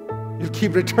 you'll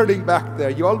keep returning back there.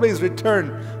 You always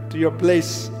return to your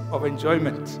place of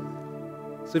enjoyment.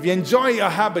 So if you enjoy a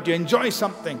habit, you enjoy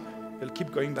something, you'll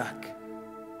keep going back.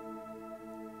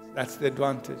 That's the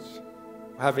advantage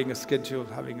of having a schedule,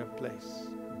 having a place.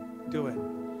 Do it.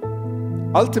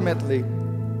 Ultimately,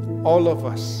 all of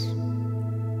us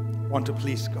want to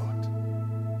please God.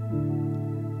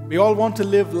 We all want to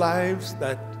live lives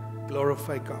that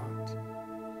glorify God.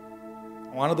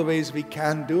 One of the ways we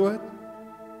can do it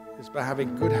is by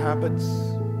having good habits,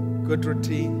 good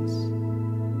routines,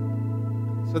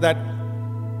 so that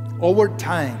over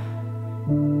time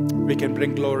we can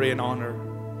bring glory and honor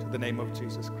to the name of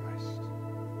Jesus Christ.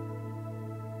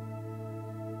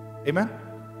 Amen?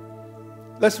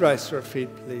 Let's rise to our feet,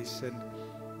 please. And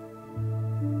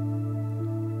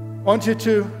I want you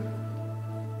to,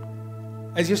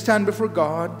 as you stand before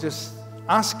God, just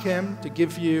ask Him to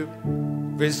give you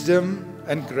wisdom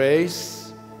and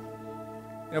grace.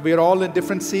 We are all in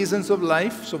different seasons of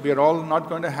life, so we are all not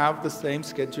going to have the same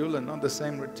schedule and not the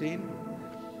same routine.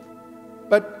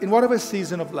 But in whatever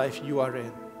season of life you are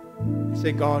in, you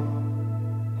say, God,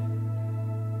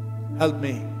 help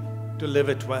me to live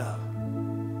it well.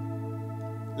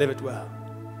 Live it well.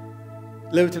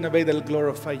 Live it in a way that will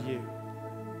glorify you,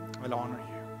 will honor you.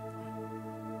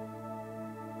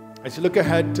 As you look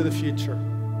ahead to the future,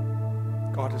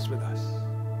 God is with us.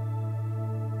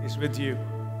 He's with you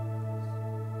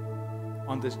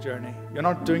on this journey. You're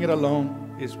not doing it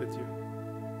alone. He's with you.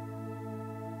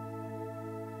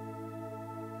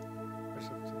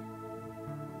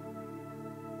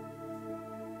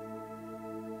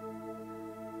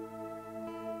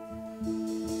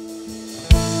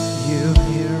 You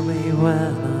hear me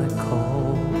when I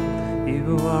call.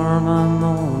 You are my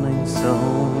morning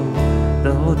song.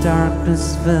 Though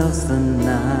darkness fills the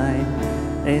night,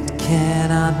 it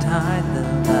cannot hide the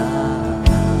light.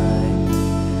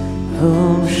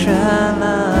 Whom shall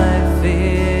I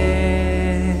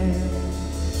fear?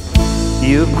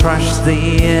 You crush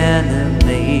the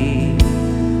enemy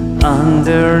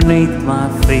underneath my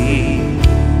feet.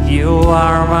 You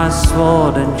are my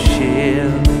sword and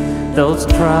shield. Those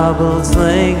troubles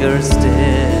linger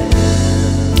still.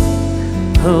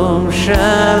 Whom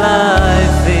shall I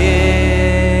fear?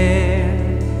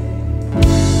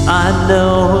 I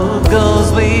know who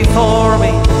goes before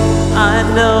me. I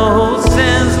know who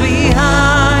stands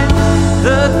behind.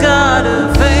 The God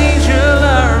of angel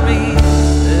armies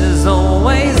is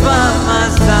always by my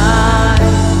side.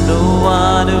 The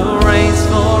one who reigns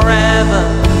forever,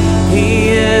 He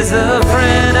is a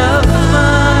friend of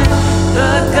mine.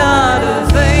 The God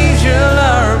of angel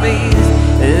armies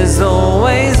is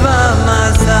always by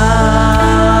my side.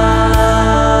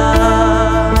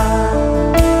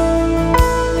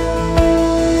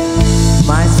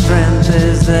 My strength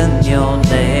is in your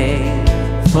name,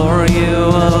 for you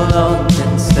alone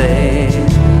can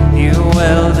save. You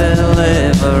will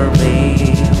deliver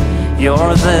me.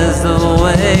 Yours is the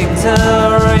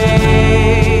victory.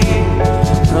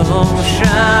 Whom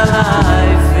shall I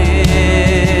fear?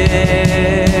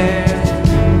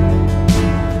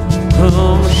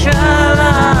 Whom shall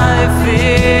I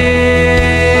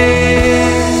fear?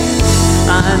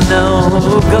 I know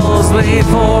who goes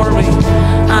before me.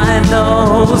 I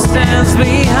know who stands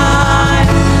behind.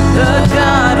 The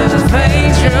God of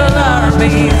angel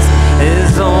armies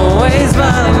is always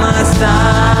by my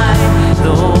side.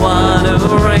 The one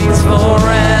who reigns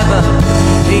forever,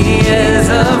 He is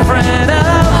a friend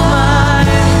of mine.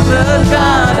 The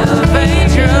God of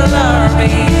angel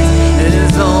armies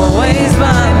is always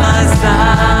by my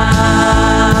side.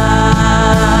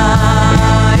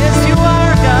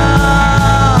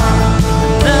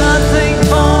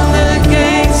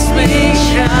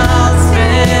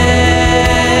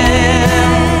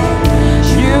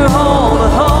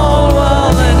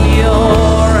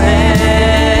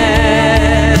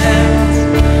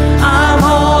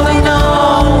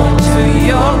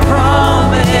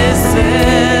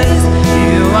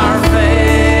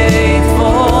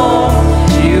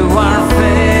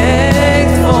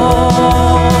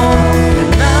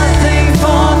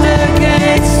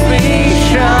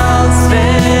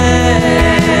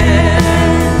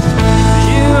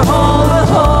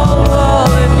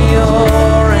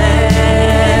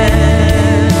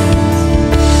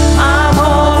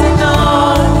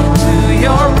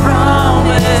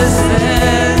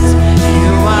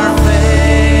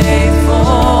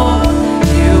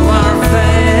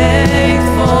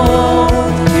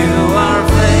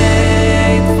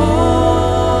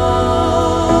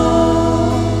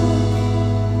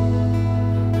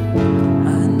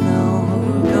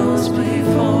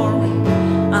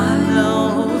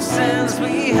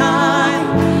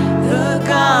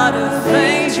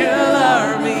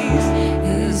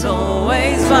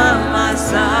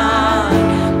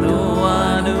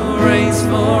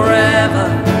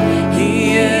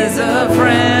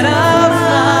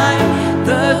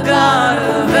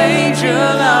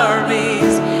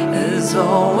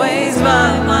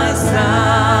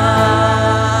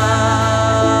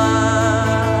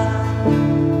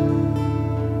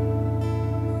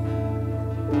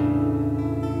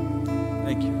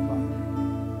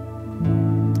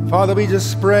 Father, we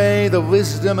just pray the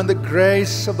wisdom and the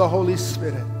grace of the Holy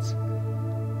Spirit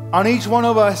on each one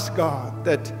of us, God,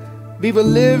 that we will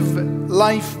live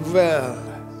life well,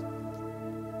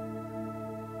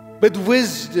 with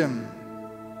wisdom,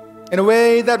 in a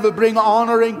way that will bring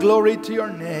honor and glory to your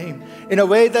name, in a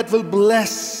way that will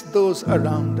bless those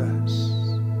around us.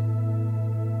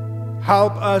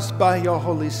 Help us by your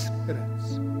Holy Spirit.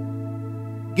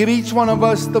 Give each one of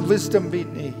us the wisdom we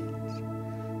need.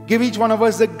 Give each one of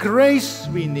us the grace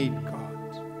we need,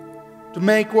 God, to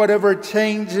make whatever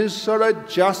changes or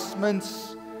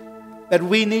adjustments that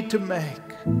we need to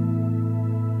make,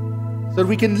 so that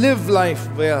we can live life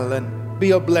well and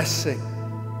be a blessing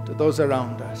to those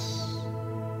around us.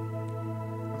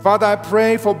 Father, I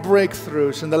pray for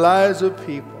breakthroughs in the lives of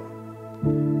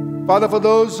people. Father, for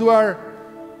those who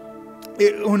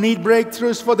need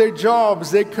breakthroughs for their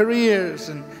jobs, their careers.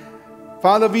 And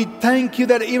Father, we thank you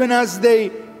that even as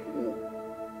they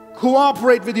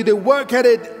cooperate with you, they work at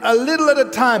it a little at a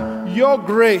time, your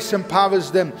grace empowers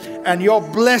them and your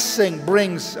blessing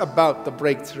brings about the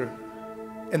breakthrough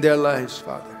in their lives,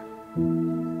 Father.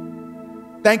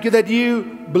 Thank you that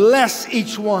you bless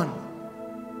each one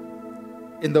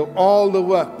in all the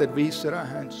work that we set our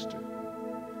hands to.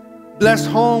 Bless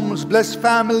homes, bless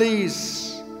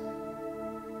families,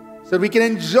 so we can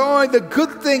enjoy the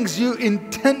good things you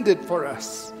intended for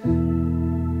us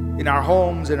in our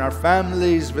homes, in our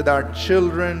families, with our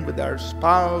children, with our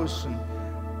spouse.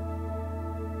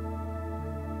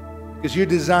 Because you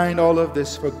designed all of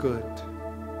this for good.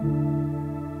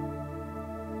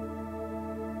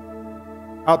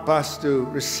 Help us to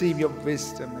receive your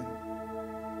wisdom and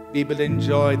be able to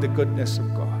enjoy the goodness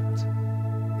of God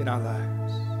in our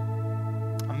lives.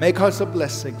 And make us a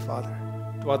blessing, Father,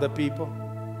 to other people.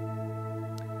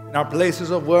 In our places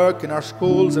of work, in our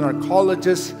schools, in our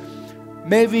colleges,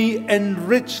 may we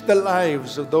enrich the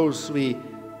lives of those we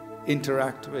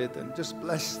interact with and just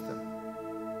bless them.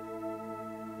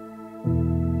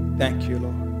 Thank you,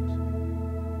 Lord.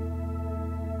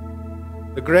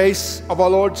 The grace of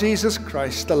our Lord Jesus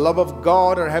Christ, the love of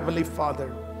God, our Heavenly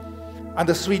Father, and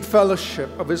the sweet fellowship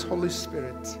of His Holy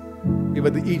Spirit be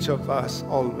with each of us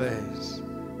always.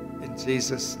 In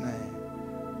Jesus' name.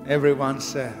 Everyone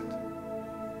said,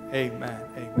 Amen.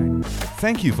 Amen.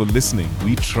 Thank you for listening.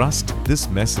 We trust this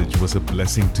message was a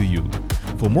blessing to you.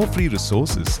 For more free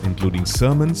resources, including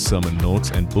sermons, sermon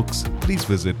notes, and books, please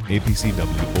visit apcwo.org.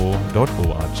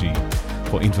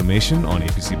 For information on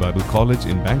APC Bible College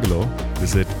in Bangalore,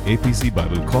 visit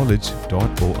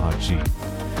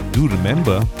apcbiblecollege.org. Do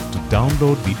remember to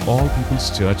download the All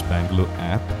People's Church Bangalore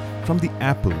app from the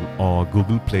Apple or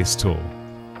Google Play Store.